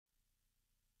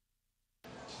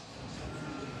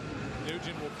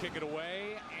kick it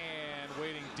away, and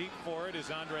waiting deep for it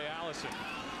is Andre Allison.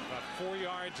 About 4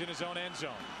 yards in his own end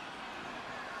zone.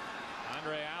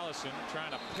 Andre Allison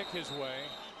trying to pick his way.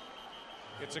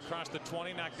 Gets across the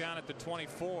 20, knocked down at the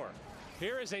 24.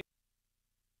 Here is a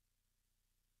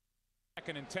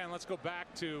 2nd and 10. Let's go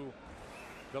back to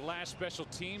the last special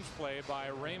teams play by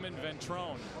Raymond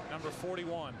Ventrone, number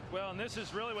 41. Well, and this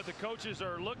is really what the coaches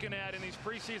are looking at in these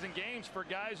preseason games for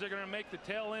guys that are going to make the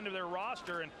tail end of their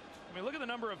roster. And I mean, look at the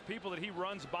number of people that he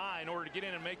runs by in order to get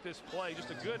in and make this play. Just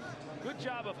a good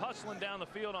job of hustling down the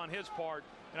field on his part.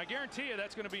 And I guarantee you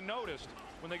that's going to be noticed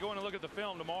when they go in and look at the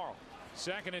film tomorrow.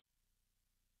 2nd and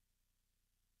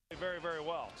very, very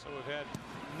well. So we've had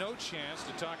no chance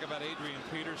to talk about Adrian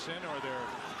Peterson or their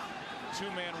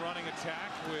 2-man running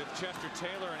attack with Chester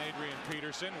Taylor and Adrian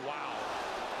Peterson. Wow.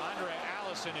 Andre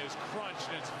Allison is crunched,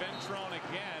 and it's Ventrone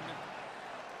again.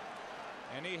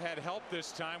 And he had help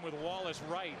this time with Wallace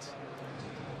Wright.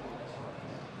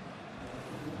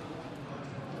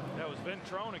 That was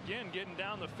Ventrone again getting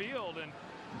down the field, and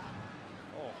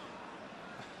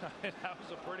that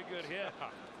was a pretty good hit.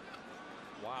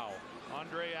 Wow.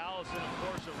 Andre Allison, of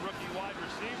course, a rookie wide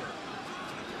receiver.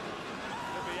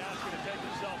 Could be asking to take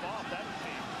himself off that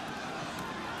team.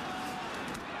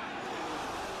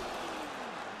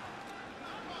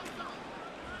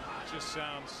 Just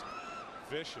sounds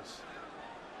vicious.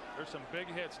 There's some big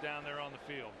hits down there on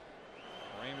the field.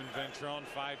 Raymond Ventrone,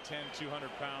 5'10", 200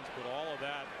 pounds, put all of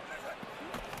that,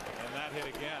 and that hit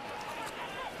again.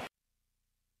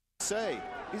 Say,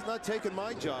 he's not taking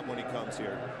my job when he comes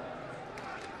here.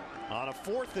 On a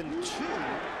 4th and 2,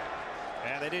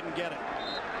 and they didn't get it.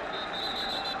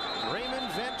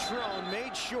 Raymond Ventrone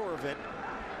made sure of it.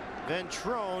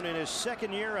 Ventrone, in his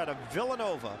 2nd year out of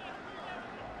Villanova,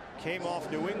 came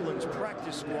off New England's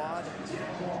practice squad,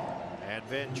 and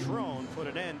Ventrone put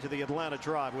an end to the Atlanta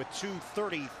drive with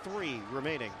 2:33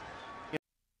 remaining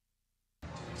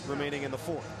in the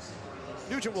 4th.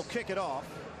 Nugent will kick it off.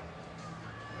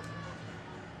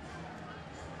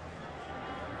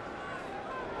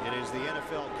 It is the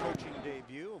NFL coaching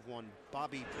debut of one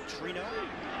Bobby Petrino, the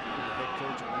head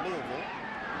coach of Louisville.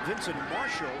 Vincent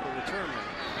Marshall, the return man.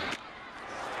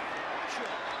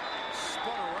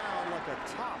 Spun around like a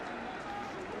top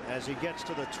as he gets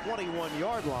to the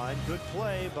 21-yard line. Good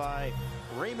play by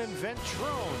Raymond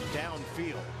Ventrone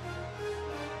downfield.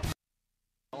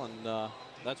 And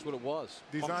that's what it was.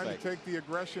 Designed to take the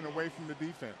aggression away from the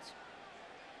defense.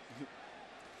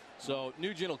 So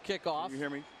Nugent will kick off. Can you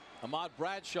hear me? Ahmad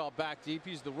Bradshaw back deep.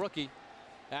 He's the rookie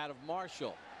out of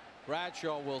Marshall.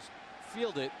 Bradshaw will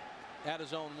field it at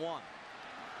his own 1.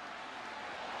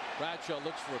 Bradshaw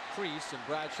looks for a crease, and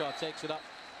Bradshaw takes it up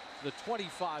to the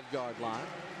 25-yard line.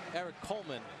 Eric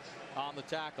Coleman on the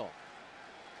tackle.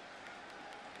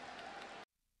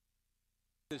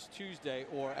 This Tuesday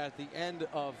or at the end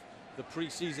of the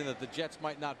preseason that the Jets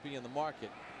might not be in the market.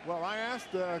 Well, I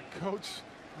asked Coach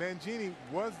Mangini,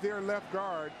 was their left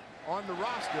guard on the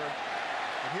roster?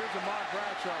 And here's Ahmad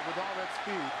Bradshaw with all that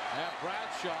speed. And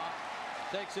Bradshaw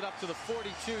takes it up to the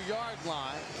 42-yard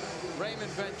line.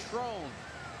 Raymond Ventrone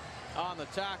on the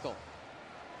tackle.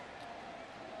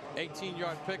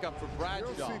 18-yard pickup for Bradshaw.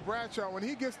 You'll see Bradshaw, when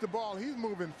he gets the ball, he's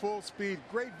moving full speed.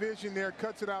 Great vision there,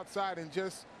 cuts it outside, and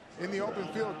just in the open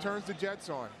field turns the Jets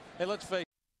on. Hey, let's face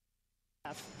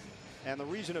it. And the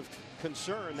reason of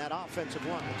concern, that offensive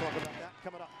line. We'll talk about that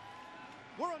coming up.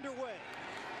 We're underway.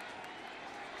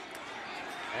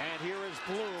 And here is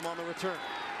Bloom on the return.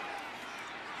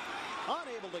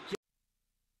 Unable to get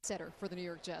setter for the New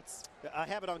York Jets. I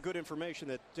have it on good information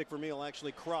that Dick Vermeil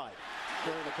actually cried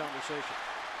during the conversation.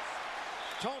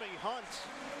 Tony Hunt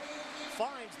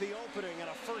finds the opening and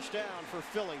a first down for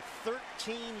Philly.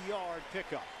 13-yard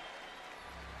pickup.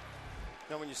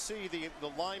 Now, when you see the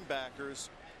linebackers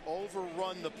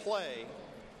overrun the play,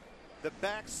 the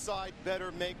backside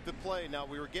better make the play. Now,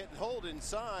 we were getting hold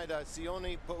inside.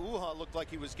 Sione Pauha looked like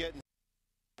he was getting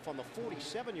on the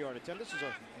 47-yard attempt. This is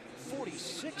a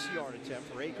 46-yard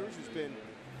attempt for Akers, who's been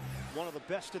one of the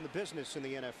best in the business in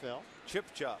the NFL. Chip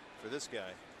chop for this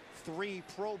guy. 3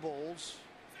 Pro Bowls,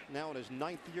 now in his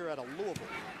 9th year out of Louisville.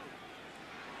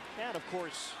 And, of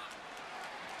course,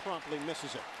 promptly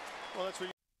misses it. Well, that's where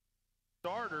you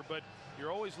starter, but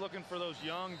you're always looking for those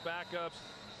young backups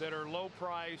that are low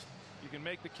priced. You can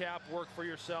make the cap work for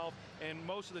yourself, and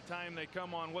most of the time they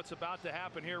come on what's about to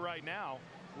happen here right now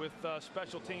with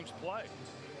special teams play.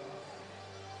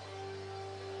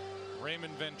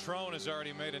 Raymond Ventrone has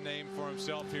already made a name for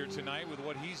himself here tonight with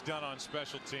what he's done on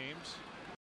special teams.